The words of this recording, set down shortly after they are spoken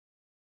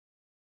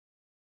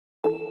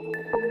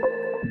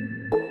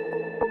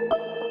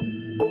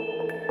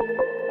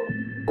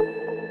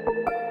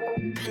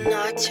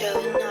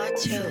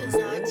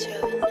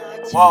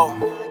Whoa.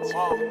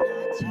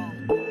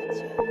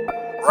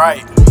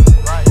 Right.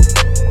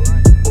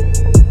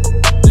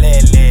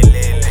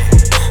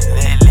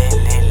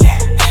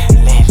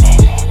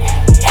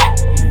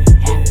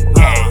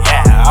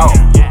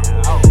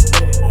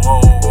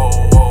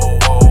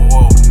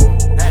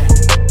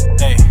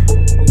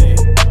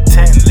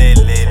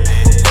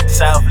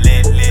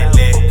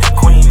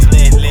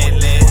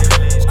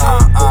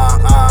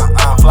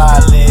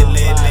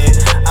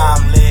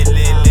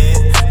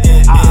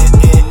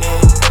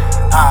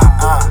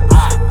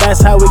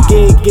 That's how it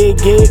get.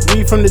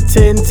 We from the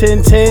 10.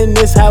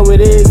 This how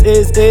it is.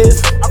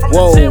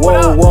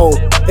 Whoa.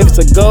 If it's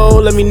a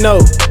goal, let me know.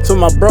 To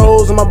my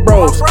bros and my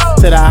bros.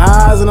 To the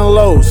highs and the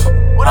lows.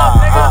 What up,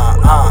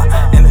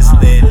 nigga? And it's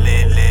lit.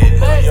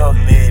 New York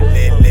lit.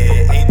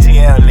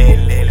 ATL lit.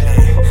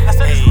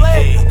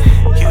 Hey.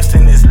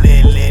 Houston is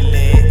lit.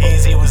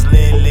 AZ was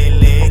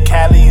lit.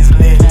 Cali is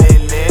lit.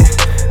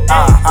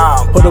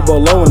 Put a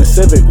ball low in the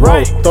Civic,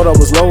 right? Thought I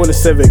was low in the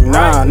Civic,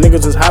 nah.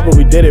 Niggas was hot, but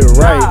we did it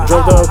right.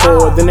 Drove the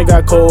Accord, then it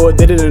got cold,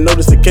 they didn't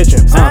notice the kitchen.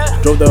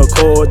 Drove the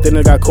Accord, then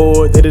it got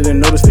cold, they didn't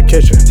notice the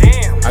kitchen.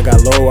 I got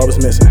low, I was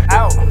missing.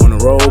 On the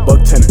road,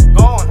 buck tenant.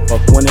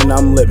 Fuck winning,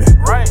 I'm living.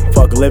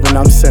 Fuck living,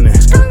 I'm sinning.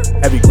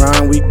 Heavy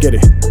grind, we get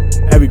it.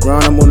 Heavy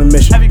grind, I'm on a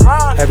mission.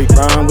 Heavy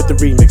grind with the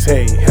remix,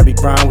 hey. Heavy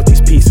grind with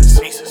these pieces.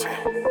 And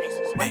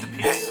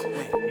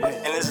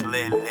it's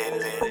lit.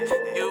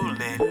 You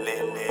lit.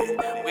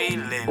 We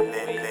lit.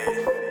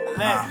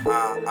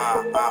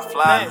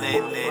 Fly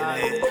lit.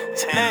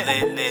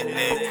 10 lit.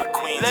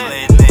 Queens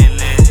lit.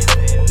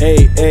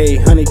 Hey,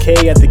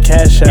 100K at the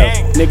cash out.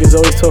 Niggas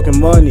always talking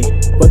money,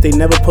 but they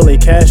never pull a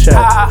cash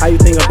out. How you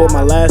think I bought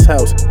my last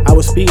house? I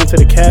was speeding to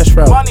the cash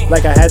route,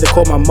 like I had to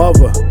call my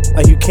mother.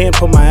 Like you can't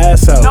put my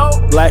ass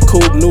out. Black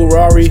coupe, new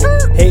Rari.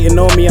 Hating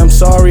on me, I'm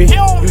sorry.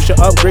 You should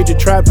upgrade your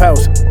trap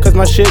house, cause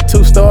my shit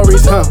 2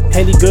 stories.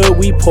 Handy good,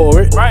 we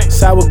pour it.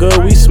 Sour good,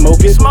 we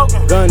smoke it.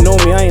 Gun on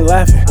me, I ain't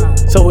laughing,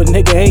 so a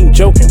nigga ain't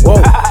joking. Whoa.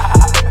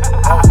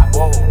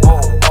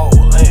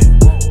 Lit.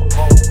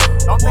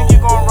 Don't think you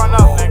gon' run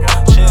up, nigga.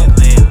 Shit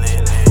lit.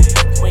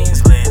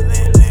 Queens lit.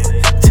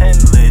 10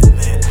 lit.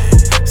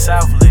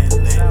 South lit.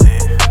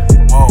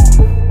 Whoa.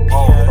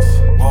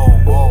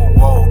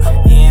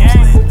 Yams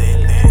lit.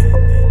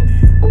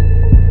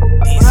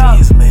 DC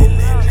is lit.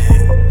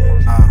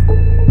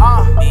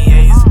 BA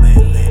is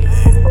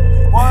lit.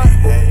 What?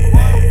 Hey.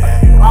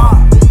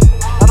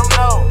 Let them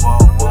know.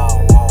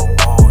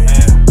 Whoa,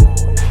 yeah.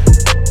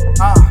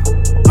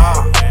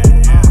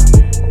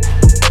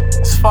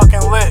 It's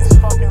fucking lit.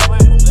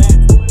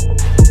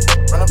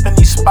 Run up in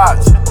these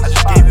spots. I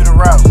just gave you the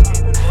route.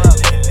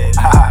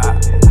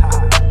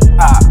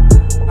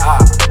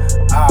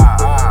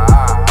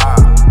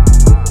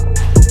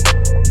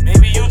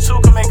 Maybe you too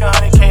can make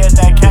 100K at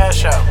that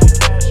cash out.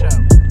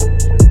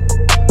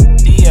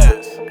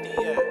 DS.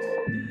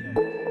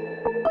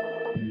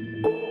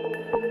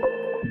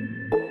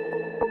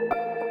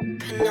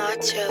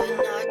 Nacho.